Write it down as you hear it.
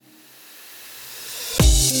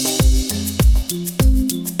Hi,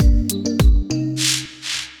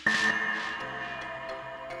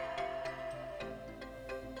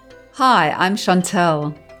 I'm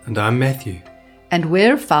Chantel. And I'm Matthew. And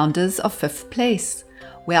we're founders of Fifth Place,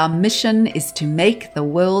 where our mission is to make the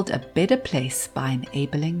world a better place by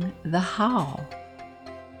enabling the how.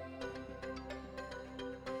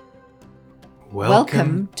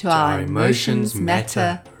 Welcome to our Emotions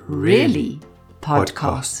Matter Really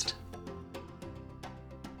podcast.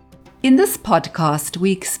 In this podcast,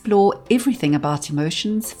 we explore everything about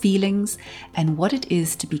emotions, feelings, and what it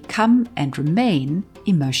is to become and remain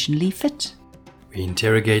emotionally fit. We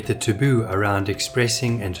interrogate the taboo around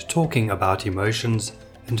expressing and talking about emotions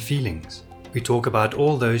and feelings. We talk about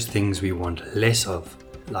all those things we want less of,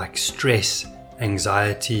 like stress,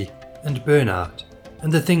 anxiety, and burnout,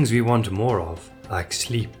 and the things we want more of, like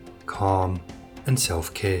sleep, calm, and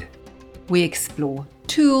self-care. We explore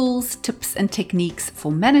tools, tips, and techniques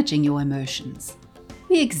for managing your emotions.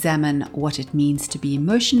 We examine what it means to be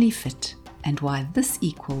emotionally fit and why this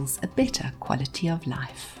equals a better quality of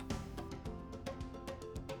life.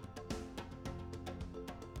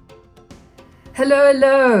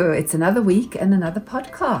 Hello. It's another week and another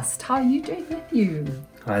podcast. How are you doing, Matthew?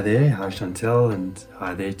 Hi there. Hi, Chantel. And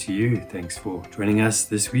hi there to you. Thanks for joining us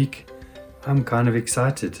this week. I'm kind of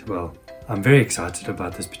excited. Well, I'm very excited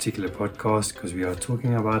about this particular podcast because we are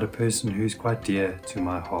talking about a person who's quite dear to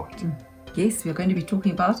my heart. Yes, we're going to be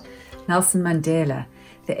talking about Nelson Mandela.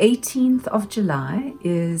 The 18th of July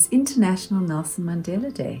is International Nelson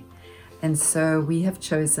Mandela Day. And so we have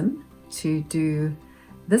chosen to do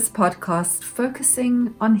this podcast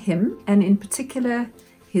focusing on him and in particular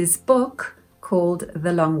his book called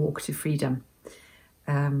The Long Walk to Freedom.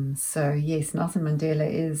 So yes, Nelson Mandela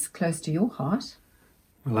is close to your heart.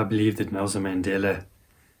 Well, I believe that Nelson Mandela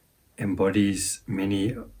embodies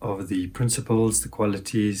many of the principles, the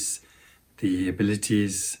qualities, the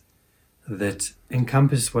abilities that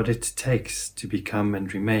encompass what it takes to become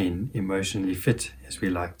and remain emotionally fit, as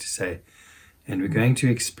we like to say. And we're going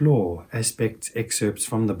to explore excerpts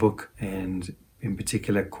from the book, and in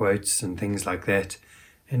particular quotes and things like that,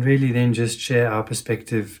 and really then just share our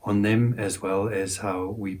perspective on them as well as how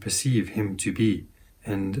we perceive him to be,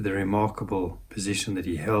 and the remarkable position that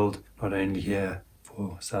he held, not only here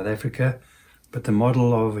for South Africa, but the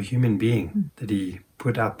model of a human being that he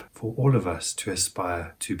put up for all of us to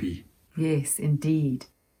aspire to be. Yes, indeed.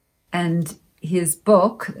 And his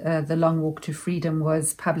book, The Long Walk to Freedom,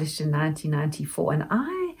 was published in 1994, and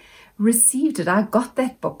I received it. I got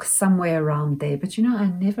that book somewhere around there, but I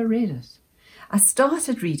never read it. I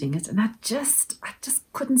started reading it, and I just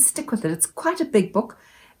couldn't stick with it. It's quite a big book.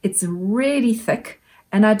 It's really thick.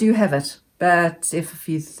 And I do have it, but if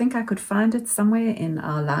you think I could find it somewhere in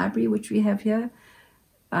our library, which we have here,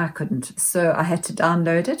 I couldn't. So I had to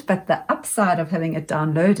download it. But the upside of having it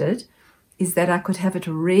downloaded is that I could have it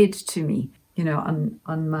read to me. On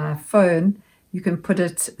my phone, you can put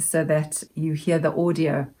it so that you hear the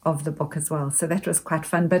audio of the book as well. So that was quite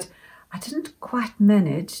fun. But I didn't quite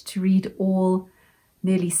manage to read all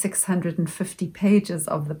nearly 650 pages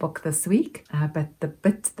of the book this week. But the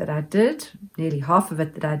bit that I did, nearly half of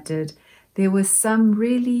it that I did, there were some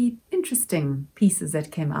really interesting pieces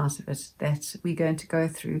that came out of it that we're going to go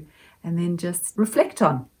through and then just reflect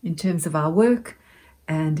on in terms of our work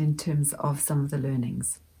and in terms of some of the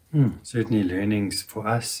learnings. Certainly learnings for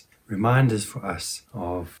us, reminders for us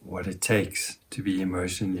of what it takes to be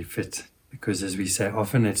emotionally fit. Because as we say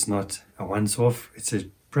often, it's not a once-off, it's a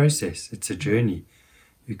process, it's a journey.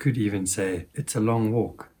 You could even say it's a long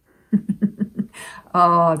walk.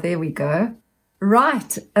 Oh, there we go.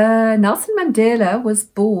 Right. Nelson Mandela was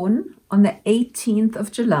born on the 18th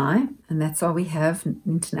of July, and that's why we have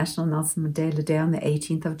International Nelson Mandela Day on the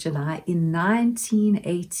 18th of July in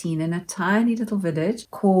 1918 in a tiny little village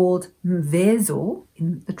called Mvezo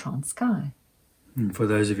in the Transkei. And for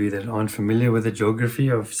those of you that aren't familiar with the geography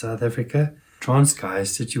of South Africa, Transkei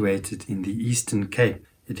is situated in the Eastern Cape.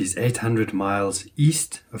 It is 800 miles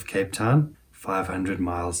east of Cape Town, 500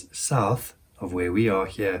 miles south of where we are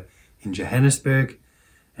here in Johannesburg,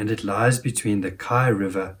 and it lies between the Kai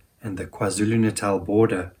River and the KwaZulu-Natal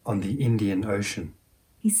border on the Indian Ocean.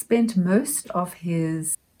 He spent most of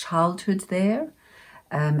his childhood there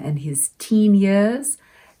and his teen years.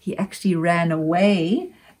 He actually ran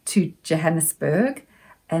away to Johannesburg,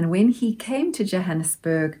 and when he came to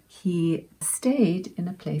Johannesburg, he stayed in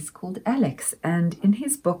a place called Alex. And in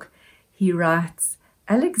his book, he writes,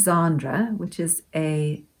 Alexandra, which is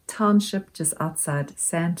a township just outside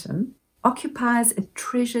Sandton, occupies a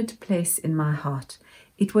treasured place in my heart.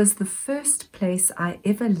 It was the first place I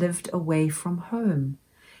ever lived away from home.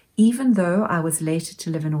 Even though I was later to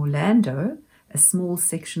live in Orlando, a small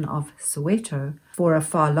section of Soweto, for a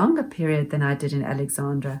far longer period than I did in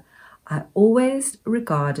Alexandra, I always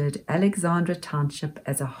regarded Alexandra Township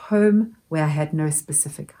as a home where I had no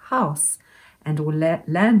specific house, and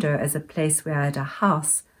Orlando as a place where I had a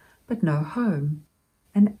house but no home.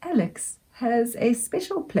 And Alex has a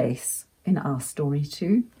special place in our story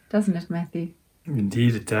too, doesn't it, Matthew?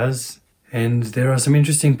 Indeed it does. And there are some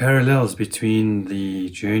interesting parallels between the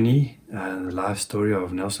journey, the life story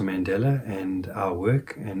of Nelson Mandela and our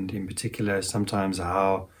work, and in particular sometimes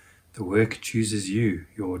how the work chooses you,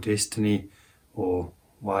 your destiny, or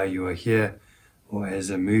why you are here, or as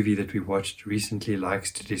a movie that we watched recently likes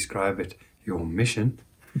to describe it, your mission.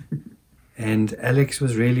 And Alex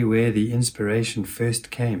was really where the inspiration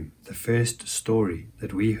first came, the first story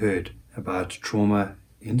that we heard about trauma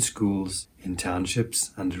in schools, in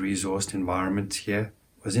townships, under-resourced environments here,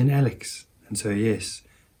 was in Alex. And so yes,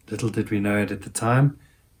 little did we know it at the time,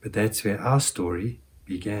 but that's where our story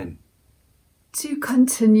began. To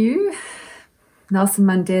continue, Nelson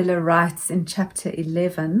Mandela writes in chapter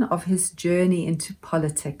 11 of his journey into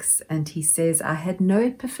politics, and he says, I had no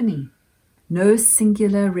epiphany, no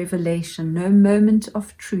singular revelation, no moment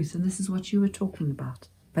of truth, and this is what you were talking about,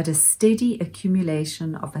 but a steady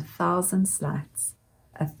accumulation of 1,000 slights,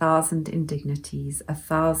 1,000 indignities,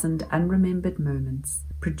 1,000 unremembered moments,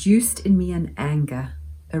 produced in me an anger,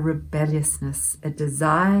 a rebelliousness, a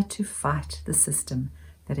desire to fight the system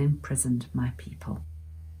that imprisoned my people.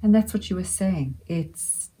 And that's what you were saying.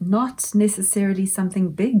 It's not necessarily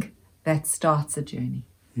something big that starts a journey.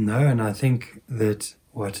 No, and I think that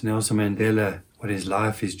what Nelson Mandela, what his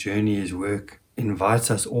life, his journey, his work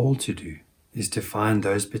invites us all to do is to find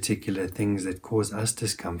those particular things that cause us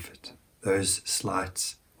discomfort, those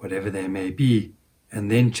slights, whatever they may be,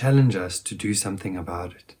 and then challenge us to do something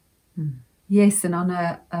about it. Yes, and on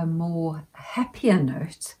a more happier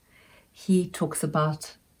note, he talks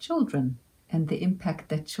about children and the impact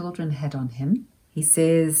that children had on him. He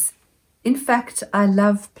says, in fact, I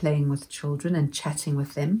love playing with children and chatting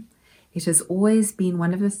with them. It has always been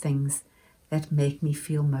one of the things that make me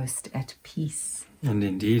feel most at peace. And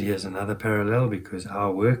indeed, here's another parallel, because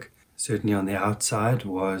our work, certainly on the outside,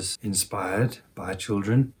 was inspired by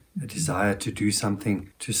children, a desire to do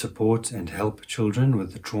something to support and help children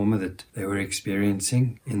with the trauma that they were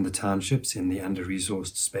experiencing in the townships, in the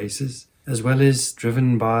under-resourced spaces, as well as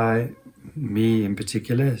driven by me in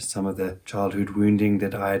particular, some of the childhood wounding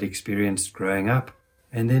that I had experienced growing up.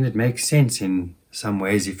 And then it makes sense in some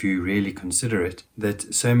ways, if you really consider it,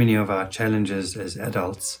 that so many of our challenges as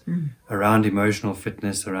adults around emotional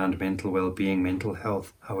fitness, around mental well-being, mental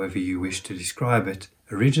health, however you wish to describe it,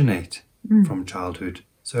 originate from childhood.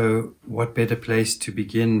 So what better place to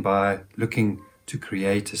begin by looking to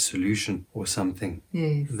create a solution or something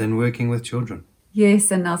than working with children?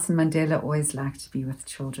 Yes, and Nelson Mandela always liked to be with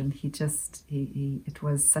children. It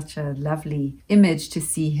was such a lovely image to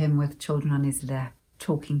see him with children on his lap,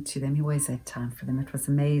 talking to them. He always had time for them. It was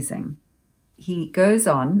amazing. He goes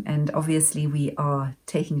on, and obviously we are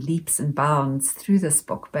taking leaps and bounds through this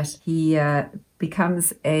book, but he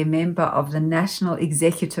becomes a member of the National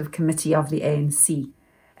Executive Committee of the ANC.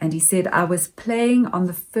 And he said, I was playing on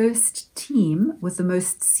the first team with the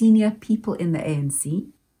most senior people in the ANC.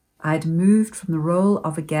 I had moved from the role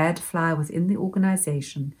of a gadfly within the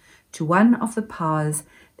organization to one of the powers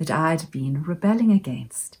that I had been rebelling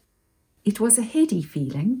against. It was a heady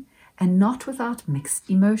feeling and not without mixed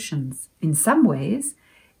emotions. In some ways,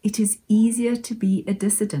 it is easier to be a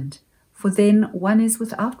dissident, for then one is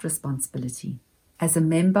without responsibility. As a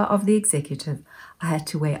member of the executive, I had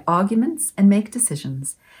to weigh arguments and make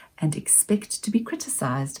decisions and expect to be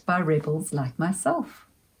criticized by rebels like myself.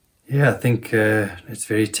 Yeah, I think it's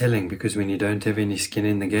very telling, because when you don't have any skin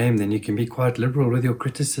in the game, then you can be quite liberal with your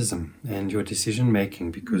criticism and your decision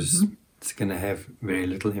making, because it's going to have very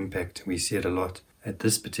little impact. We see it a lot at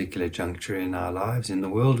this particular juncture in our lives, in the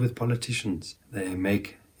world, with politicians. They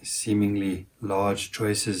make seemingly large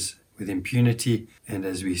choices with impunity, and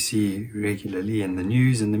as we see regularly in the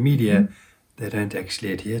news and the media, they don't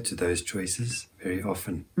actually adhere to those choices very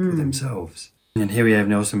often for themselves. And here we have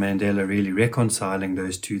Nelson Mandela really reconciling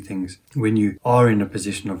those two things. When you are in a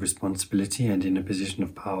position of responsibility and in a position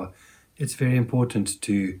of power, it's very important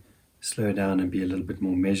to slow down and be a little bit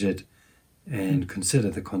more measured and consider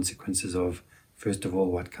the consequences of, first of all,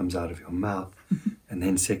 what comes out of your mouth, and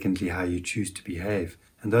then secondly, how you choose to behave.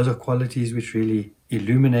 And those are qualities which really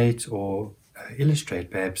illuminate or illustrate,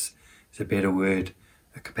 perhaps is a better word,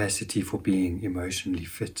 a capacity for being emotionally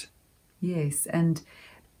fit. Yes, and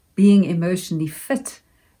being emotionally fit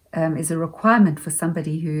is a requirement for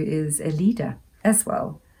somebody who is a leader as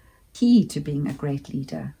well. Key to being a great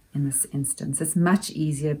leader. in this instance. It's much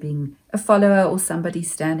easier being a follower or somebody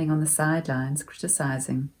standing on the sidelines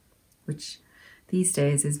criticizing, which these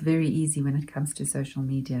days is very easy when it comes to social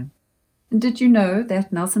media. And did you know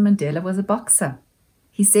that Nelson Mandela was a boxer?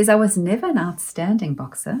 He says, I was never an outstanding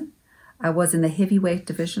boxer. I was in the heavyweight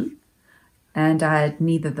division, and I had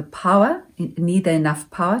neither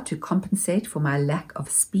enough power to compensate for my lack of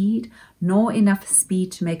speed, nor enough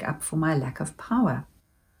speed to make up for my lack of power.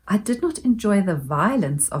 I did not enjoy the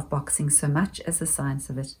violence of boxing so much as the science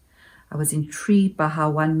of it. I was intrigued by how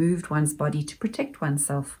one moved one's body to protect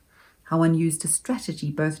oneself, how one used a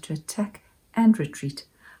strategy both to attack and retreat,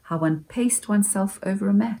 how one paced oneself over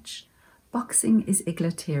a match. Boxing is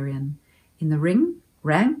egalitarian. In the ring,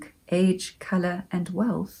 rank, age, color, and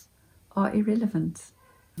wealth are irrelevant.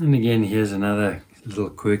 And again, here's another little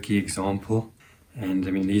quirky example. And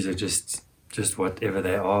I mean, these are just whatever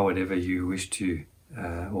they are, whatever you wish to,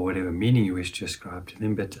 or whatever meaning you wish to ascribe to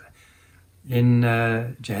them. But in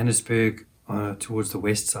Johannesburg, towards the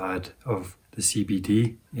west side of the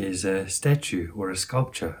CBD, is a statue or a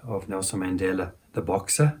sculpture of Nelson Mandela, the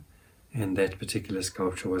boxer. And that particular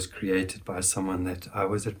sculpture was created by someone that I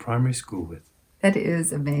was at primary school with. That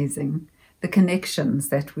is amazing. The connections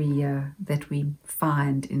that we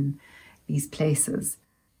find in these places.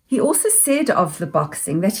 He also said of the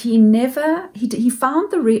boxing that he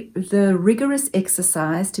found the rigorous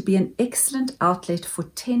exercise to be an excellent outlet for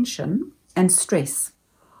tension and stress.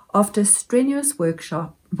 After a strenuous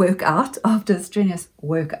workout,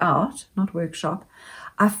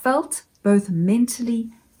 I felt both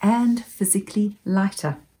mentally and physically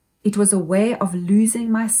lighter. It was a way of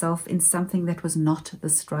losing myself in something that was not the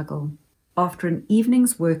struggle. After an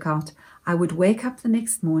evening's workout, I would wake up the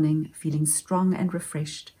next morning feeling strong and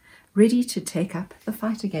refreshed, ready to take up the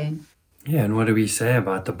fight again. Yeah, and what do we say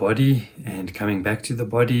about the body and coming back to the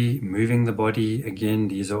body, moving the body? Again,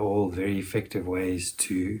 these are all very effective ways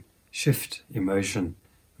to shift emotion,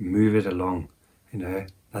 move it along.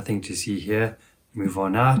 Nothing to see here, move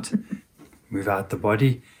on out, move out the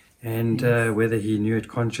body. And whether he knew it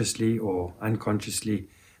consciously or unconsciously,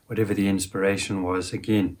 whatever the inspiration was,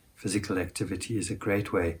 again, physical activity is a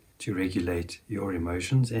great way to regulate your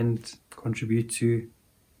emotions and contribute to,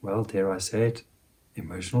 well, dare I say it,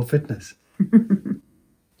 emotional fitness.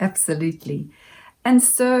 Absolutely. And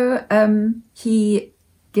so he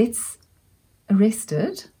gets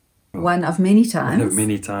arrested one of many times. One of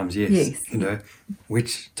many times, yes.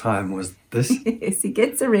 Which time was this? Yes, he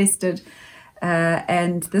gets arrested.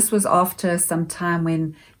 And this was after some time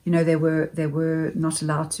when, they were not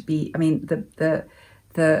allowed to be,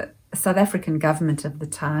 the South African government of the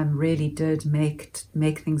time really did make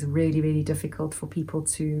things really, really difficult for people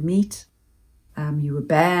to meet. You were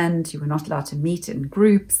banned, you were not allowed to meet in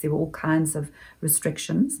groups, there were all kinds of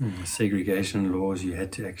restrictions. Segregation laws, you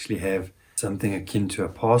had to actually have something akin to a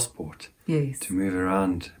passport to move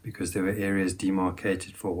around, because there were areas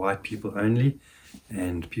demarcated for white people only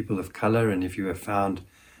and people of color. And if you were found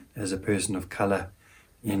as a person of color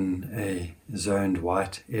in a zoned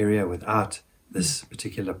white area without this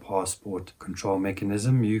particular passport control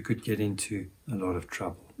mechanism, you could get into a lot of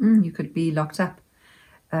trouble. You could be locked up,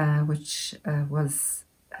 which was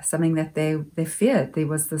something that they feared. There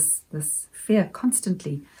was this fear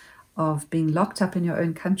constantly of being locked up in your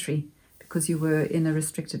own country because you were in a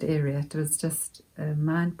restricted area. It was just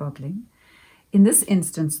mind-boggling. In this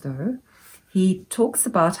instance, though, he talks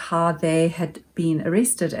about how they had been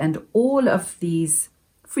arrested and all of these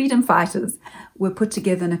freedom fighters were put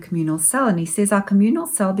together in a communal cell. And he says our communal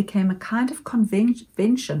cell became a kind of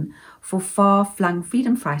convention for far-flung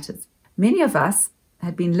freedom fighters. Many of us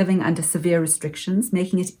had been living under severe restrictions,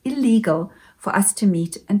 making it illegal for us to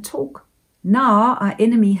meet and talk. Now our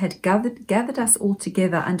enemy had gathered us all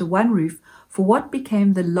together under one roof for what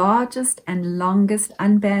became the largest and longest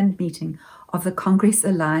unbanned meeting of the Congress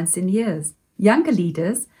Alliance in years. Younger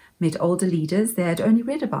leaders met older leaders they had only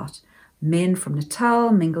read about. Men from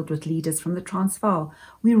Natal mingled with leaders from the Transvaal.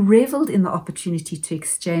 We reveled in the opportunity to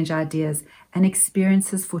exchange ideas and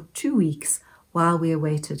experiences for 2 weeks while we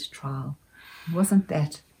awaited trial. Wasn't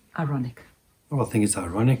that ironic? Well, I think it's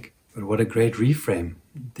ironic, but what a great reframe.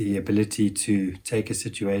 The ability to take a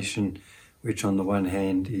situation which on the one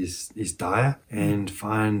hand is dire and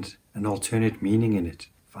find an alternate meaning in it.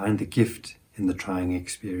 Find the gift in the trying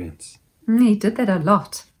experience. He did that a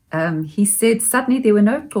lot. He said suddenly there were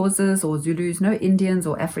no Xhosas or Zulus, no Indians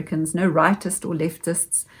or Africans, no rightists or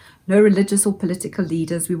leftists, no religious or political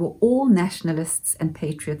leaders. We were all nationalists and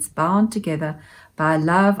patriots bound together by a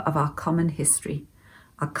love of our common history,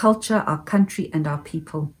 our culture, our country, and our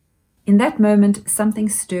people. In that moment, something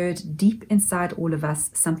stirred deep inside all of us,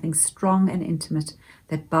 something strong and intimate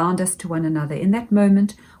that bound us to one another. In that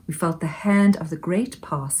moment, we felt the hand of the great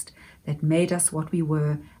past that made us what we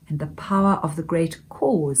were and the power of the great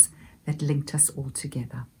cause that linked us all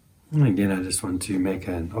together. And again, I just want to make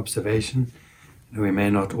an observation. We may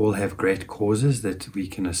not all have great causes that we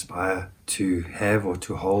can aspire to have or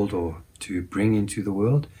to hold or to bring into the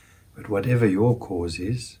world, but whatever your cause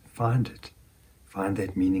is, find it. Find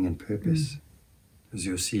that meaning and purpose. As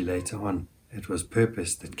you'll see later on, it was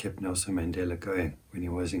purpose that kept Nelson Mandela going when he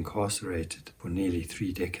was incarcerated for nearly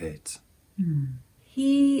 3 decades.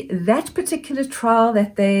 That particular trial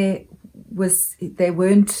that they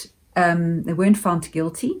weren't found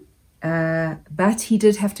guilty, but he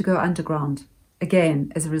did have to go underground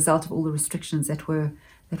again as a result of all the restrictions that were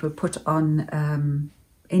put on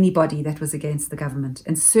anybody that was against the government,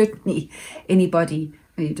 and certainly anybody.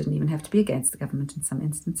 You didn't even have to be against the government in some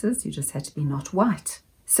instances. You just had to be not white.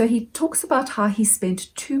 So he talks about how he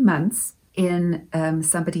spent 2 months in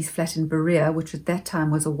somebody's flat in Berea, which at that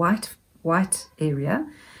time was a white area.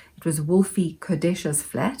 It was Wolfie Kodesha's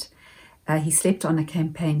flat. He slept on a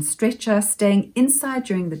campaign stretcher, staying inside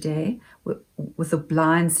during the day with the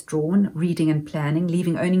blinds drawn, reading and planning,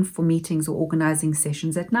 leaving only for meetings or organizing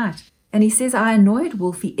sessions at night. And he says, I annoyed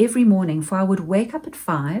Wolfie every morning, for I would wake up at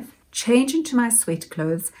 5, change into my sweat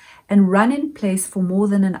clothes, and run in place for more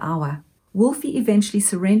than an hour. Wolfie eventually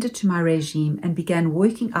surrendered to my regime and began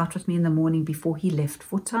working out with me in the morning before he left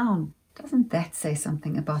for town. Doesn't that say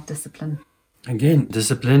something about discipline? Again,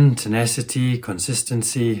 discipline, tenacity,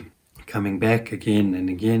 consistency, coming back again and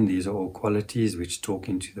again. These are all qualities which talk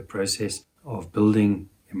into the process of building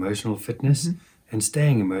emotional fitness and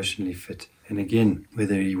staying emotionally fit. And again,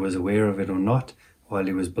 whether he was aware of it or not, while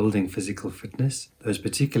he was building physical fitness, those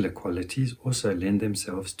particular qualities also lend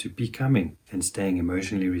themselves to becoming and staying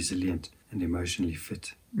emotionally resilient and emotionally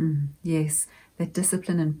fit. Yes, that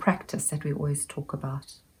discipline and practice that we always talk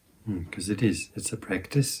about. Because it's a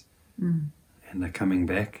practice and a coming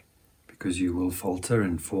back, because you will falter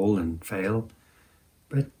and fall and fail,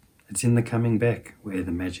 but it's in the coming back where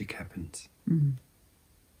the magic happens.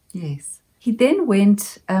 Yes. He then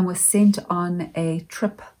went and was sent on a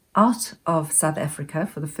trip out of South Africa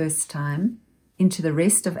for the first time into the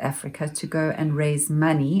rest of Africa to go and raise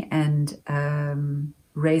money and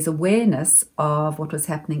raise awareness of what was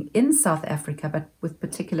happening in South Africa, but with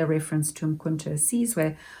particular reference to Umkhonto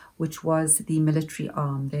Sizwe, which was the military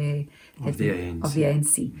arm of the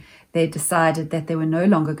ANC. They decided that they were no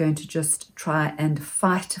longer going to just try and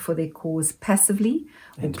fight for their cause passively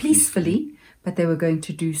or peacefully, but they were going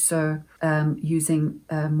to do so using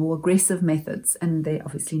more aggressive methods, and they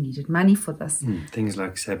obviously needed money for this. Things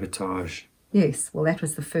like sabotage. Yes, well, that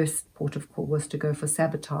was the first port of call, was to go for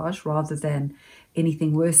sabotage rather than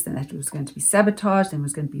anything worse than that. It was going to be sabotage, then it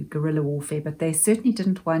was going to be guerrilla warfare, but they certainly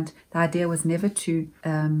didn't want, the idea was never to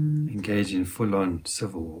engage in full-on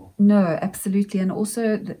civil war. No, absolutely. And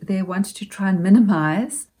also they wanted to try and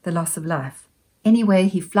minimize the loss of life. Anyway,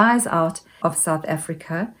 he flies out of South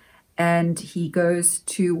Africa and he goes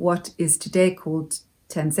to what is today called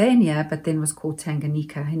Tanzania, but then was called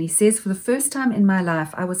Tanganyika. And he says, for the first time in my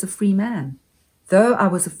life, I was a free man. Though I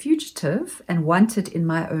was a fugitive and wanted in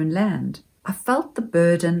my own land, I felt the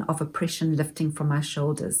burden of oppression lifting from my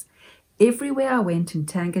shoulders. Everywhere I went in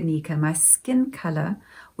Tanganyika, my skin color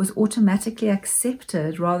was automatically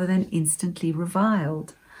accepted rather than instantly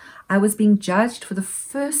reviled. I was being judged for the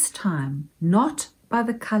first time, not by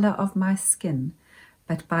the color of my skin,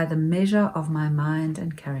 but by the measure of my mind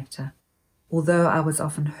and character. Although I was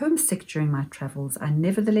often homesick during my travels, I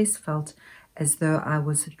nevertheless felt as though I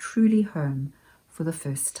was truly home for the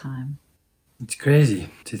first time. It's crazy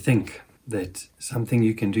to think that something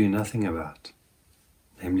you can do nothing about,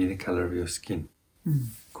 namely the color of your skin,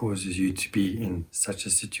 causes you to be in such a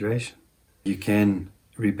situation. You can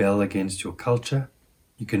rebel against your culture,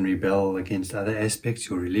 you can rebel against other aspects,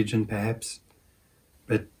 your religion perhaps,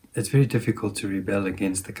 but it's very difficult to rebel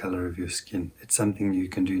against the color of your skin. It's something you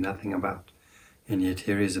can do nothing about. And yet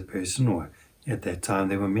here is a person, or at that time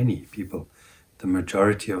there were many people, the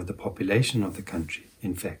majority of the population of the country,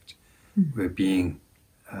 in fact, were being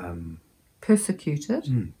persecuted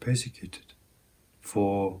and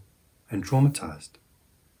traumatized.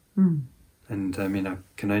 And I mean, I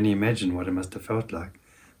can only imagine what it must have felt like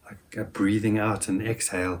a breathing out and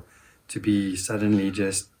exhale to be suddenly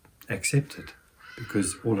just accepted,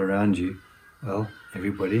 because all around you, well,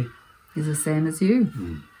 everybody is the same as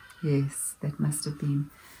you. Yes, that must have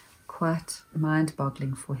been quite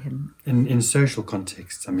mind-boggling for him. In social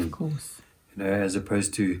contexts, I mean, of course, you know, as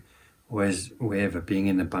opposed to always wherever being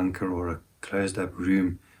in a bunker or a closed-up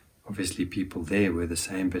room obviously people there were the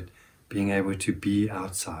same, but being able to be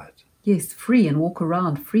outside. Yes, free and walk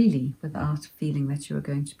around freely without feeling that you were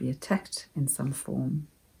going to be attacked in some form.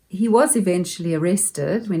 He was eventually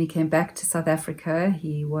arrested when he came back to South Africa.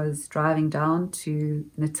 He was driving down to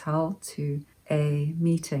Natal to a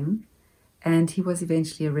meeting, and he was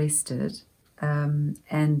eventually arrested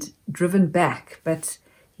and driven back. But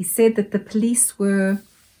he said that the police were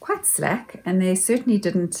quite slack, and they certainly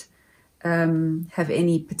didn't have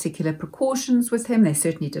any particular precautions with him. They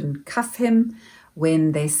certainly didn't cuff him.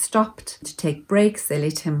 When they stopped to take breaks, they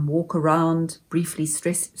let him walk around, briefly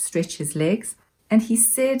stretch his legs. And he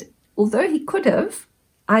said, although he could have,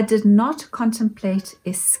 I did not contemplate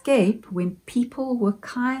escape when people were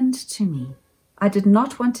kind to me. I did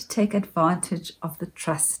not want to take advantage of the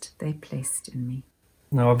trust they placed in me.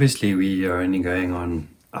 Now, obviously, we are only going on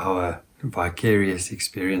our vicarious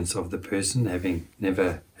experience of the person, having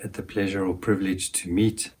never had the pleasure or privilege to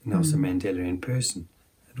meet Nelson Mandela in person.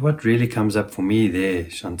 And what really comes up for me there,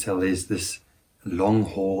 Chantel, is this long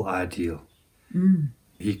haul ideal.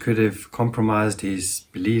 He could have compromised his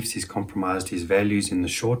beliefs, he's compromised his values in the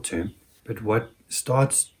short term, but what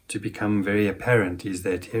starts to become very apparent is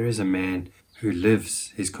that here is a man who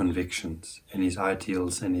lives his convictions and his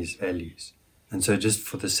ideals and his values. And so just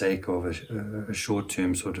for the sake of a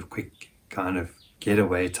short-term sort of quick kind of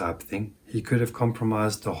getaway type thing, he could have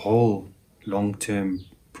compromised the whole long-term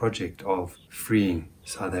project of freeing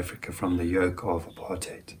South Africa from the yoke of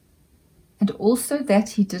apartheid. And also that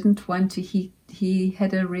he didn't want to, he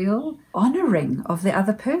had a real honoring of the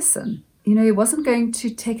other person. You know, he wasn't going to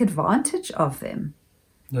take advantage of them.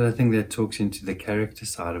 No, I think that talks into the character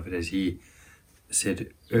side of it, as he said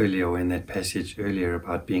earlier in that passage earlier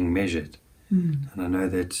about being measured. And I know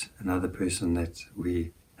that another person that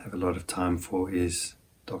we have a lot of time for is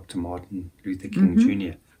Dr. Martin Luther King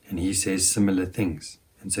Jr. And he says similar things.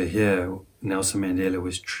 And so here, Nelson Mandela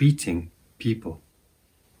was treating people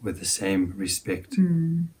with the same respect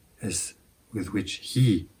as with which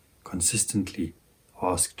he consistently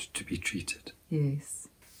asked to be treated. Yes.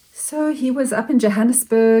 So he was up in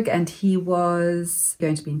Johannesburg and he was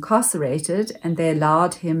going to be incarcerated, and they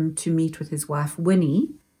allowed him to meet with his wife, Winnie.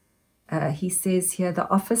 He says here, the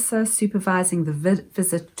officer supervising the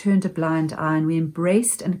visit turned a blind eye, and we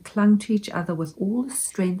embraced and clung to each other with all the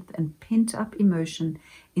strength and pent-up emotion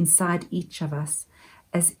inside each of us,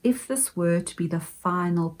 as if this were to be the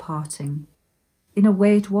final parting. In a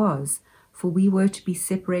way it was, for we were to be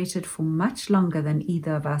separated for much longer than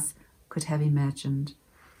either of us could have imagined.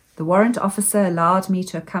 The warrant officer allowed me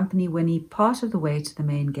to accompany Winnie part of the way to the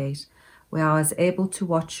main gate, where I was able to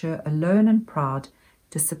watch her, alone and proud,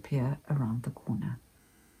 disappear around the corner.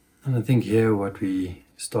 And I think here what we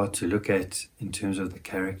start to look at in terms of the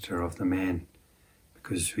character of the man,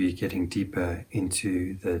 because we're getting deeper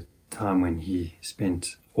into the time when he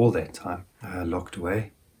spent all that time locked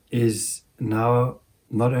away, is now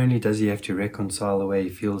not only does he have to reconcile the way he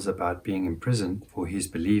feels about being imprisoned for his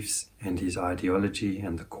beliefs and his ideology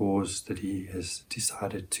and the cause that he has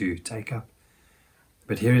decided to take up,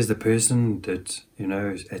 but here is the person that, you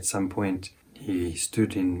know, at some point he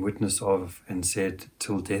stood in witness of and said,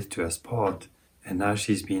 till death do us part, and now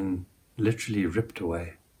she's been literally ripped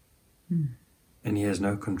away. And he has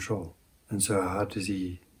no control. And so how does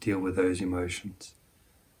he deal with those emotions?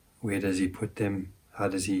 Where does he put them? How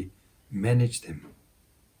does he manage them?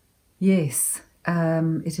 Yes,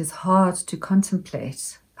 it is hard to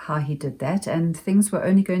contemplate how he did that, and things were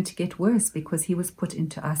only going to get worse because he was put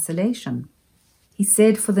into isolation. He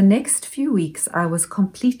said, for the next few weeks, I was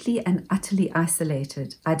completely and utterly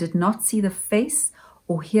isolated. I did not see the face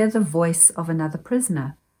or hear the voice of another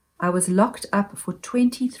prisoner. I was locked up for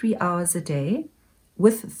 23 hours a day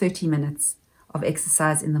with 30 minutes of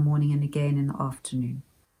exercise in the morning and again in the afternoon.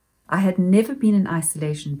 I had never been in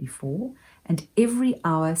isolation before, and every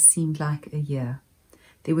hour seemed like a year.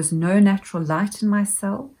 There was no natural light in my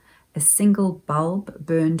cell. A single bulb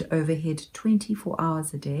burned overhead 24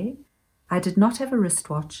 hours a day. I did not have a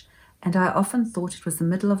wristwatch, and I often thought it was the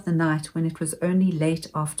middle of the night when it was only late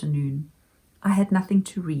afternoon. I had nothing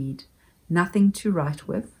to read, nothing to write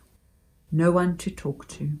with, no one to talk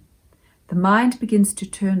to. The mind begins to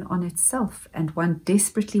turn on itself, and one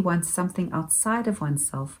desperately wants something outside of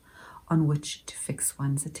oneself on which to fix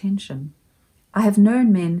one's attention. I have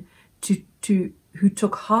known men who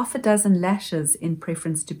took half a dozen lashes in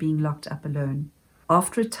preference to being locked up alone.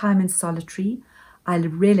 After a time in solitary, I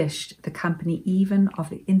relished the company even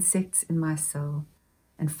of the insects in my cell,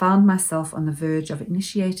 and found myself on the verge of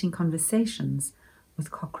initiating conversations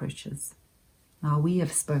with cockroaches. Now, we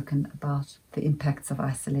have spoken about the impacts of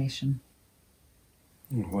isolation.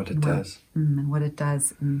 What it does. And what it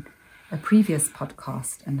does a previous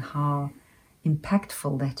podcast and how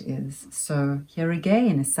impactful that is. So here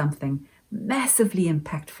again is something massively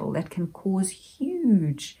impactful that can cause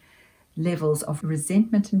huge levels of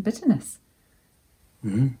resentment and bitterness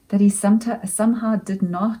that he somehow did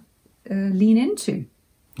not lean into.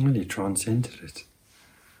 Well, he transcended it,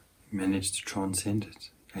 managed to transcend it.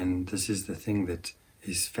 And this is the thing that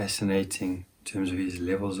is fascinating in terms of his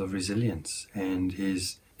levels of resilience, and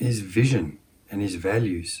his vision and his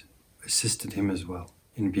values assisted him as well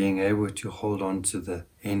in being able to hold on to the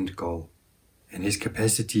end goal, and his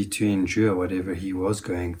capacity to endure whatever he was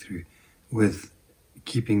going through with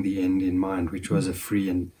keeping the end in mind, which was a free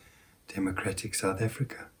and democratic South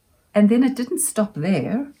Africa. And then it didn't stop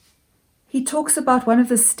there. He talks about one of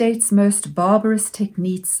the state's most barbarous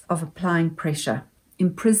techniques of applying pressure,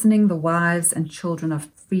 imprisoning the wives and children of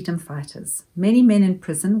freedom fighters. Many men in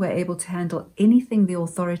prison were able to handle anything the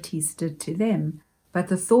authorities did to them, but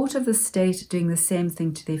the thought of the state doing the same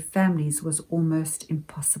thing to their families was almost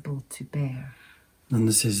impossible to bear. And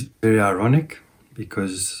this is very ironic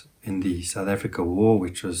because in the South Africa War,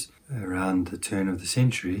 which was around the turn of the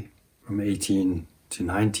century, from 18 to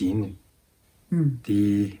 19,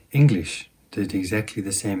 the English did exactly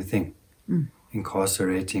the same thing,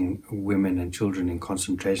 incarcerating women and children in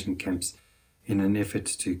concentration camps in an effort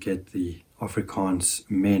to get the Afrikaans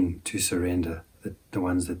men to surrender, the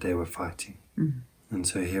ones that they were fighting. And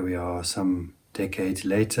so here we are some decades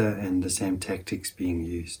later and the same tactics being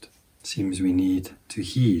used. Seems we need to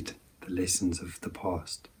heed the lessons of the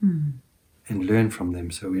past and learn from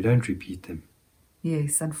them so we don't repeat them.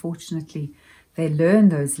 Yes, unfortunately, they learn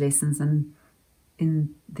those lessons and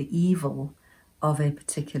in the evil of a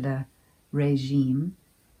particular regime,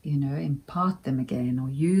 impart them again or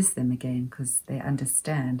use them again because they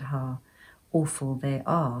understand how awful they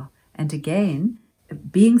are. And again,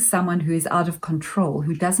 being someone who is out of control,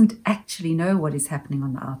 who doesn't actually know what is happening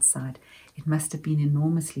on the outside, it must have been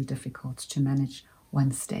enormously difficult to manage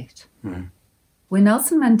one state. When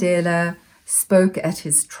Nelson Mandela spoke at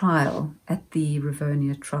his trial, at the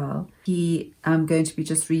Rivonia trial, I'm going to be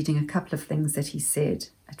just reading a couple of things that he said.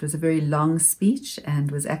 It was a very long speech and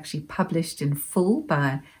was actually published in full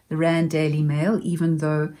by the Rand Daily Mail, even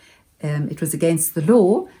though it was against the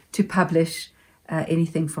law to publish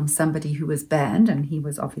anything from somebody who was banned, and he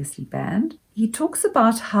was obviously banned. He talks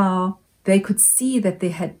about how they could see that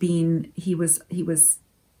there had been, he was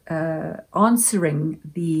answering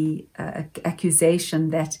the accusation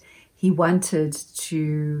that he wanted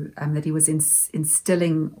to, that he was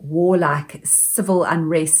instilling warlike civil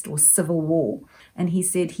unrest or civil war. And he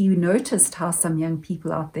said he noticed how some young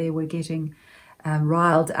people out there were getting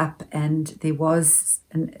riled up, and there was,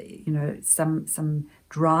 some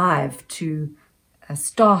drive to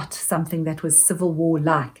start something that was civil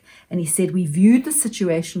war-like. And he said, we viewed the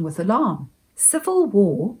situation with alarm. Civil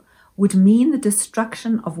war would mean the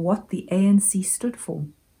destruction of what the ANC stood for.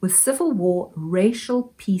 With civil war,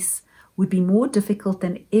 racial peace would be more difficult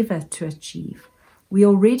than ever to achieve. We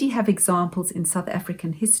already have examples in South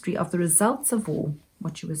African history of the results of war,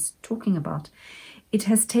 what you was talking about. It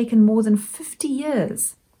has taken more than 50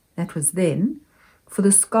 years, that was then, for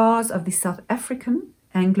the scars of the South African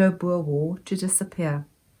Anglo-Boer War to disappear.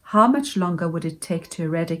 How much longer would it take to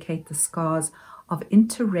eradicate the scars of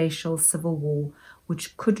interracial civil war,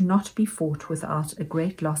 which could not be fought without a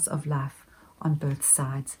great loss of life on both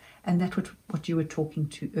sides? And that's what you were talking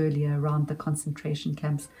to earlier around the concentration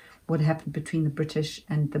camps, what happened between the British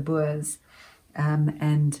and the Boers,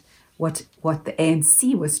 and what the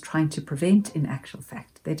ANC was trying to prevent in actual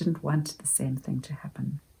fact. They didn't want the same thing to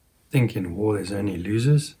happen. I think in war there's only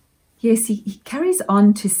losers. Yes, he carries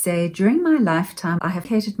on to say, during my lifetime, I have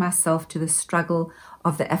dedicated myself to the struggle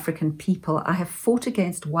of the African people. I have fought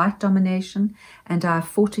against white domination and I have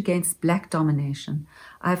fought against black domination.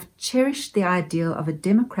 I have cherished the ideal of a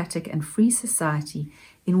democratic and free society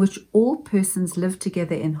in which all persons live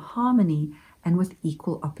together in harmony and with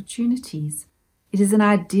equal opportunities. It is an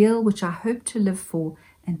ideal which I hope to live for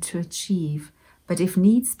and to achieve, but if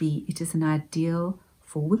needs be, it is an ideal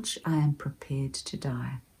for which I am prepared to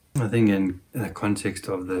die. I think in the context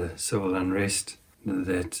of the civil unrest,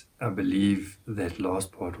 that I believe that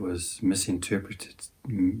last part was misinterpreted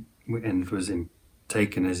and was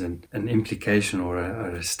taken as an implication or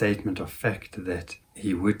a statement of fact that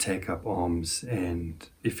he would take up arms and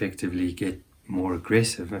effectively get more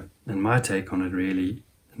aggressive. And my take on it, really,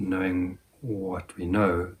 knowing what we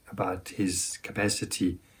know about his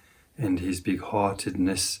capacity and his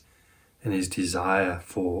big-heartedness and his desire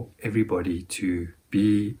for everybody to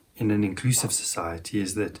be in an inclusive society,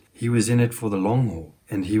 is that he was in it for the long haul,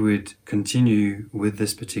 and he would continue with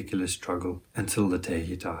this particular struggle until the day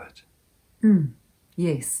he died.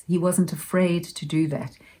 Yes, he wasn't afraid to do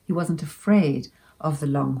that. He wasn't afraid of the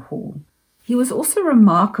long haul. He was also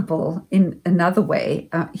remarkable in another way.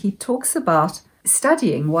 He talks about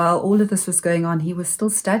studying while all of this was going on. He was still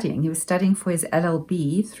studying. He was studying for his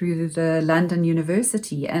LLB through the London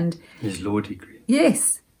University. And his law degree.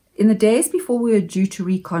 yes, in the days before we were due to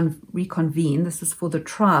reconvene, this was for the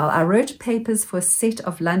trial, I wrote papers for a set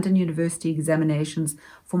of London University examinations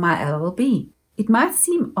for my LLB. It might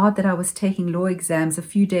seem odd that I was taking law exams a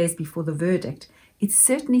few days before the verdict. It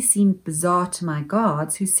certainly seemed bizarre to my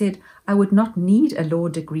guards, who said I would not need a law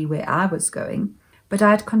degree where I was going, but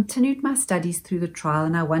I had continued my studies through the trial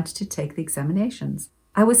and I wanted to take the examinations.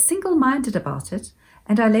 I was single-minded about it,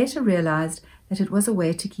 and I later realized that it was a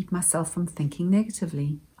way to keep myself from thinking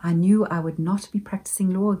negatively. I knew I would not be practicing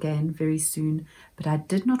law again very soon, but I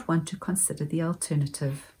did not want to consider the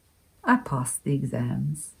alternative. I passed the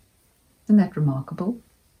exams. Isn't that remarkable?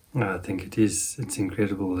 I think it is. It's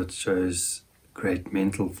incredible. It shows great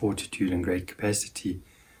mental fortitude and great capacity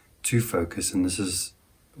to focus. And this is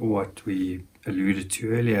what we alluded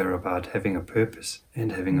to earlier about having a purpose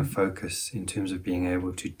and having a focus in terms of being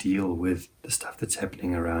able to deal with the stuff that's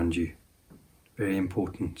happening around you. Very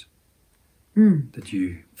important that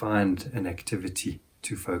you find an activity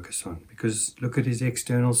to focus on, because look at his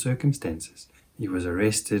external circumstances. He was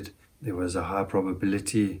arrested. There was a high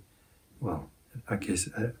probability, well, I guess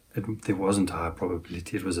there wasn't a high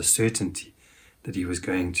probability, it was a certainty that he was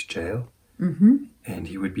going to jail, and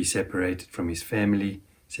he would be separated from his family,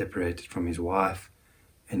 separated from his wife,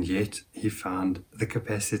 and yet he found the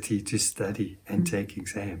capacity to study and take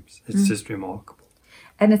exams. It's just remarkable.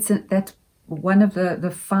 And that's one of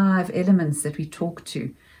the 5 elements that we talk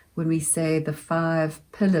to when we say the 5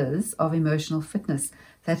 pillars of emotional fitness,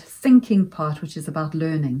 that thinking part, which is about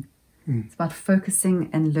learning. It's about focusing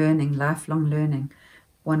and learning, lifelong learning,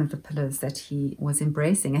 one of the pillars that he was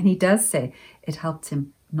embracing. And he does say it helped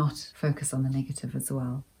him not focus on the negative as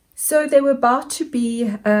well. So they were about to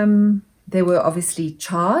be, they were obviously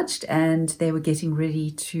charged and they were getting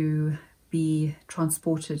ready to be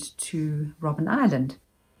transported to Robben Island.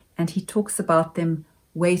 And he talks about them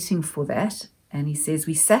waiting for that. And he says,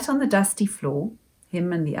 we sat on the dusty floor,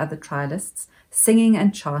 him and the other trialists, singing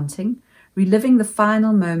and chanting, reliving the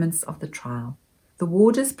final moments of the trial. The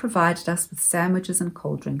warders provided us with sandwiches and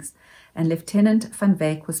cold drinks, and Lieutenant Van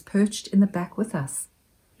Wyk was perched in the back with us.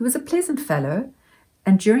 He was a pleasant fellow,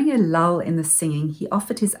 and during a lull in the singing, he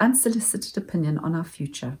offered his unsolicited opinion on our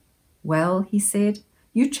future. Well, he said,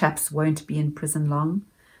 you chaps won't be in prison long.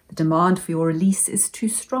 The demand for your release is too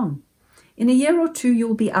strong. In a year or 2,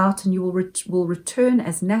 you'll be out and you will return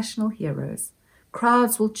as national heroes.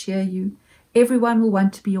 Crowds will cheer you. Everyone will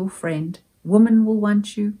want to be your friend. Women will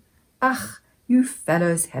want you. Ach, you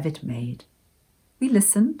fellows have it made. We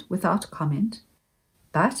listened without comment,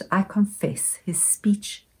 but I confess his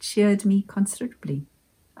speech cheered me considerably.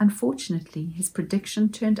 Unfortunately, his prediction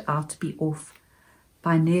turned out to be off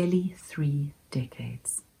by nearly 3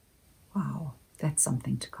 decades. Wow, that's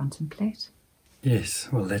something to contemplate. Yes,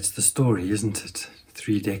 well, that's the story, isn't it?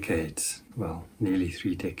 3 decades. Well, nearly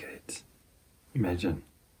 3 decades. Imagine.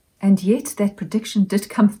 And yet that prediction did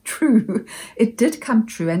come true. It did come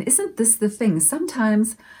true. And isn't this the thing?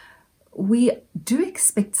 Sometimes we do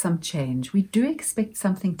expect some change. We do expect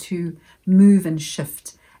something to move and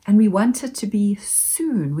shift. And we want it to be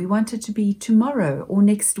soon. We want it to be tomorrow or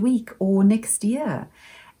next week or next year.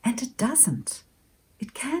 And it doesn't.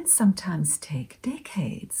 It can sometimes take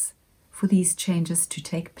decades for these changes to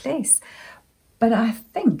take place. But I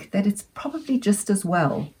think that it's probably just as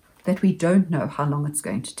well that we don't know how long it's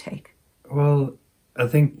going to take. Well, I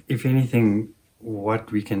think if anything,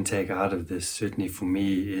 what we can take out of this, certainly for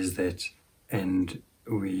me, is that, and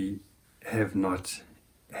we have not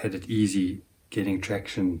had it easy getting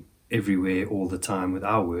traction everywhere all the time with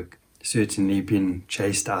our work, certainly been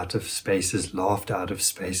chased out of spaces, laughed out of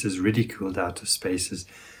spaces, ridiculed out of spaces.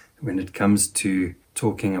 When it comes to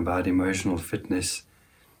talking about emotional fitness,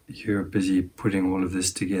 you're busy putting all of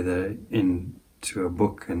this together into a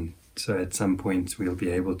book, and so at some point we'll be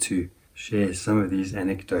able to share some of these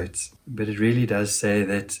anecdotes. But it really does say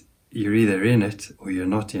that you're either in it or you're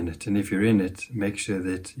not in it, and if you're in it, make sure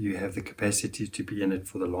that you have the capacity to be in it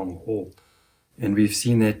for the long haul. And we've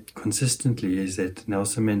seen that consistently, is that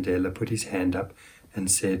Nelson Mandela put his hand up and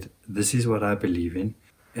said, this is what I believe in,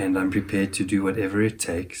 and I'm prepared to do whatever it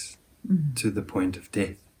takes to the point of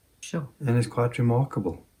death. Sure. And it's quite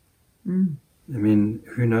remarkable. I mean,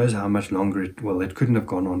 who knows how much longer it couldn't have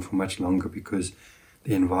gone on for much longer, because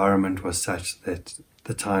the environment was such that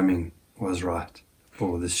the timing was right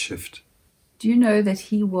for this shift. Do you know that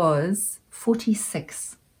he was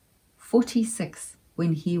 46 46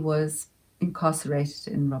 when he was incarcerated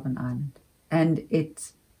in Robben Island. And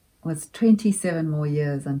it was 27 more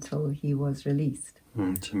years until he was released.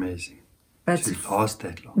 It's amazing. But To last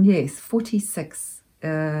that long. yes, 46.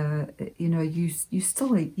 You're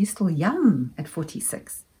still young at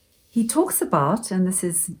 46. He talks about, and this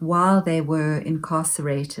is while they were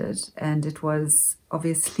incarcerated, and it was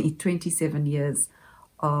obviously 27 years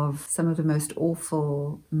of some of the most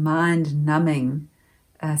awful, mind-numbing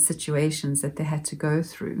situations that they had to go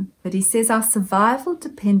through. But he says our survival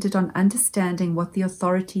depended on understanding what the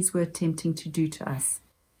authorities were attempting to do to us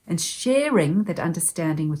and sharing that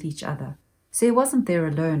understanding with each other. So he wasn't there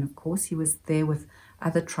alone, of course. He was there with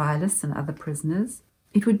other trialists and other prisoners.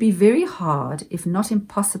 It would be very hard, if not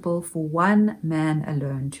impossible, for one man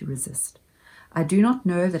alone to resist. I do not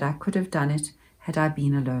know that I could have done it had I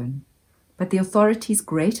been alone. But the authorities'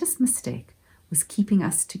 greatest mistake was keeping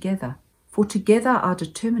us together, for together our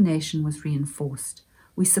determination was reinforced.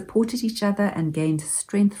 We supported each other and gained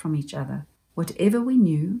strength from each other. Whatever we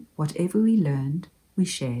knew, whatever we learned, we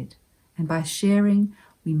shared. And by sharing,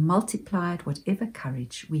 we multiplied whatever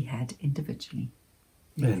courage we had individually.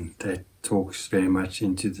 And that talks very much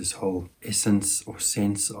into this whole essence or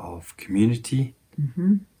sense of community,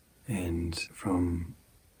 and from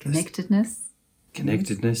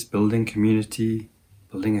Connectedness, building community,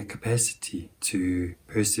 building a capacity to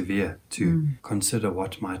persevere, to consider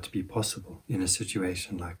what might be possible in a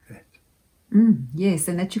situation like that. Yes,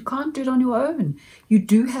 and that you can't do it on your own. You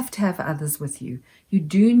do have to have others with you. You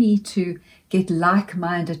do need to get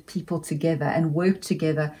like-minded people together and work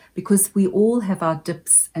together, because we all have our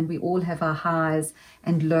dips and we all have our highs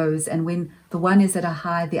and lows. And when the one is at a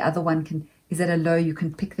high, the other one is at a low, you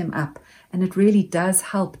can pick them up. And it really does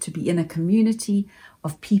help to be in a community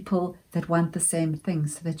of people that want the same thing,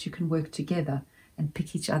 so that you can work together and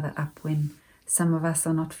pick each other up when some of us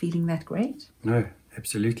are not feeling that great. No,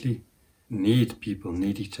 absolutely. Need people,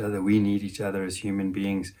 need each other. We need each other as human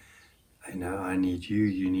beings. I know I need you,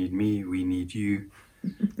 you need me, we need you.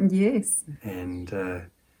 Yes. And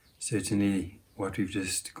certainly what we've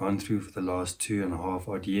just gone through for the last 2.5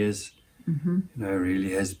 odd years,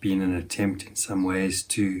 really has been an attempt in some ways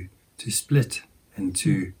to split and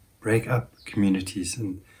to break up communities.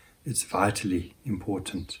 And it's vitally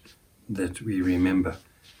important that we remember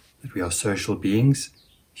that we are social beings,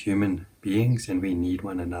 human beings, and we need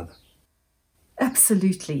one another.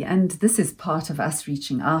 Absolutely. And this is part of us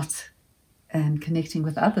reaching out and connecting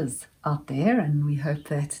with others out there. And we hope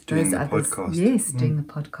that doing those the others, podcast. Yes, doing the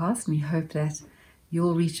podcast. And we hope that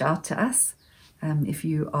you'll reach out to us if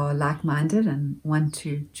you are like-minded and want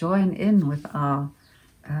to join in with our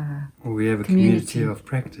we have a community of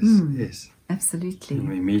practice, yes. Absolutely. And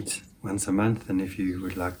we meet once a month, and if you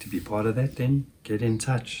would like to be part of that, then get in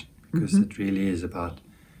touch, because it really is about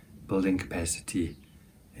building capacity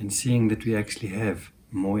and seeing that we actually have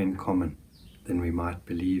more in common than we might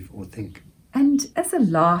believe or think. And as a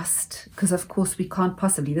last, because of course we can't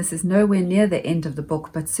possibly, this is nowhere near the end of the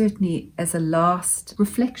book, but certainly as a last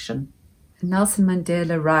reflection, Nelson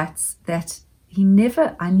Mandela writes that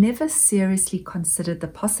I never seriously considered the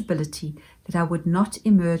possibility that I would not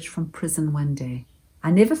emerge from prison one day. I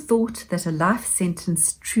never thought that a life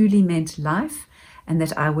sentence truly meant life and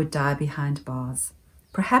that I would die behind bars.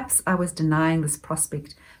 Perhaps I was denying this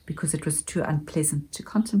prospect because it was too unpleasant to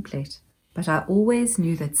contemplate. But I always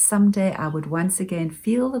knew that someday I would once again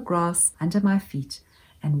feel the grass under my feet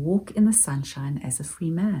and walk in the sunshine as a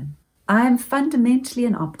free man. I am fundamentally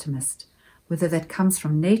an optimist. Whether that comes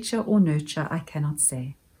from nature or nurture, I cannot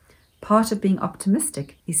say. Part of being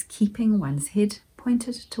optimistic is keeping one's head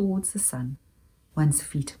pointed towards the sun, one's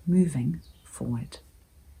feet moving forward.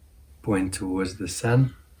 Point towards the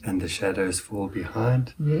sun, and the shadows fall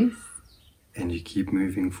behind. Yes. And you keep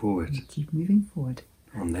moving forward. You keep moving forward.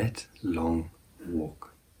 On that long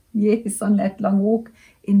walk. Yes, on that long walk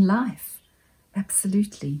in life.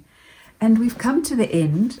 Absolutely. And we've come to the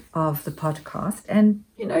end of the podcast. And,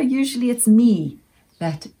 usually it's me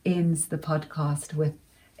that ends the podcast with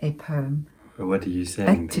a poem. Well, what are you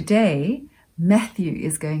saying? But today, Matthew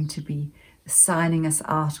is going to be signing us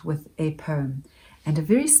out with a poem. And a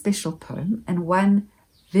very special poem, and one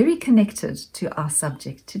very connected to our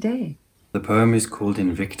subject today. The poem is called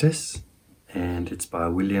Invictus, and it's by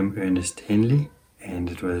William Ernest Henley,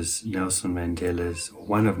 and it was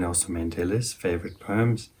one of Nelson Mandela's favorite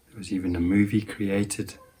poems. There was even a movie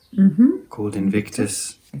created called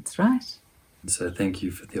Invictus. That's right. And so thank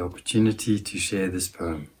you for the opportunity to share this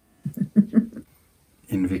poem.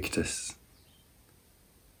 Invictus.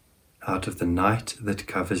 Out of the night that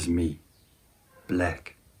covers me,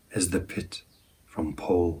 black as the pit from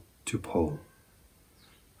pole to pole,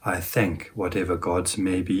 I thank whatever gods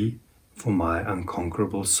may be for my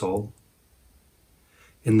unconquerable soul.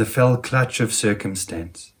 In the fell clutch of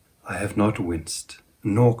circumstance, I have not winced,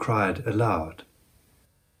 nor cried aloud.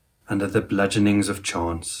 Under the bludgeonings of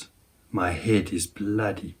chance, my head is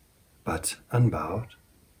bloody, but unbowed.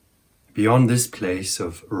 Beyond this place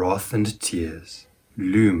of wrath and tears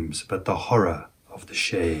looms but the horror of the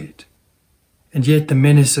shade. And yet the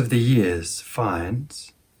menace of the years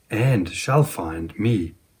finds, and shall find,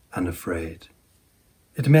 me unafraid.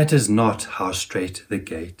 It matters not how strait the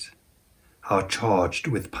gate, how charged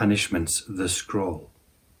with punishments the scroll.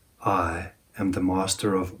 I am the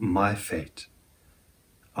master of my fate.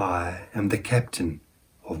 I am the captain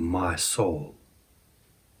of my soul.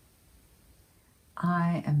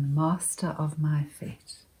 I am the master of my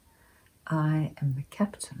fate. I am the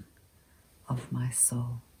captain of my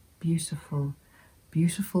soul. Beautiful,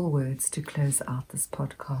 beautiful words to close out this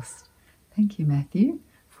podcast. Thank you, Matthew,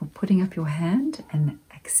 for putting up your hand and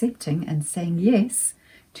accepting and saying yes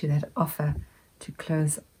to that offer to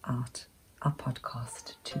close out our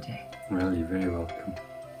podcast today. Well, you're very welcome.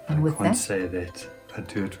 And I with can't that, say that I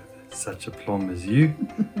do it with such aplomb as you,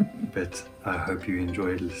 but I hope you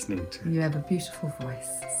enjoyed listening to it. you have a beautiful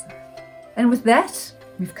voice. So. And with that,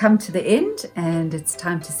 we've come to the end and it's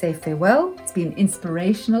time to say farewell. It's been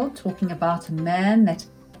inspirational talking about a man that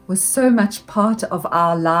was so much part of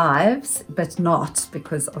our lives, but not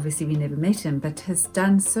because obviously we never met him, but has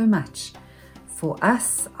done so much for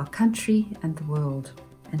us, our country and the world.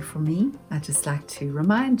 And for me, I'd just like to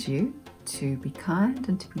remind you to be kind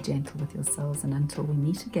and to be gentle with yourselves. And until we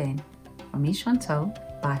meet again, from me, Chantal,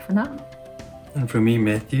 bye for now. And from me,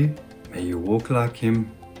 Matthew, may you walk like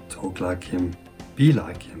him, talk like him, be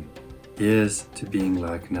like him. Here's to being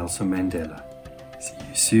like Nelson Mandela. See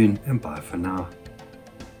you soon and bye for now.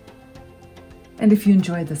 And if you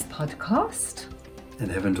enjoyed this podcast, And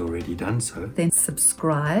haven't already done so, then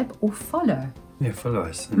subscribe or follow. yeah, follow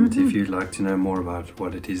us. And if you'd like to know more about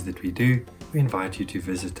what it is that we do, we invite you to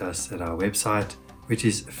visit us at our website, which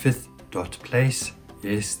is fifth.place.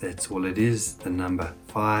 Yes, that's all it is, the number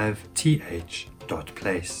 5th.place.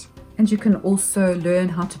 And you can also learn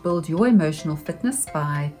how to build your emotional fitness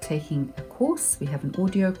by taking a course. We have an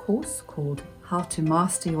audio course called How to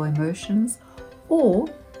Master Your Emotions, or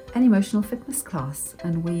an emotional fitness class.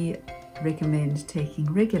 And we recommend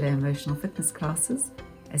taking regular emotional fitness classes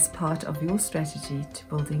as part of your strategy to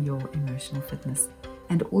building your emotional fitness.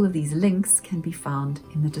 And all of these links can be found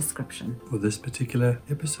in the description. For this particular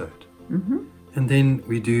episode. And then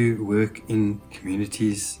we do work in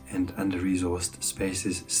communities and under-resourced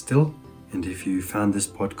spaces still. And if you found this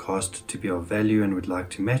podcast to be of value and would like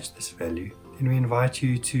to match this value, then we invite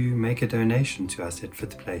you to make a donation to us at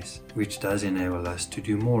Fifth Place, which does enable us to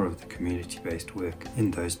do more of the community-based work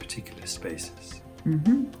in those particular spaces.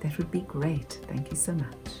 That would be great. Thank you so much.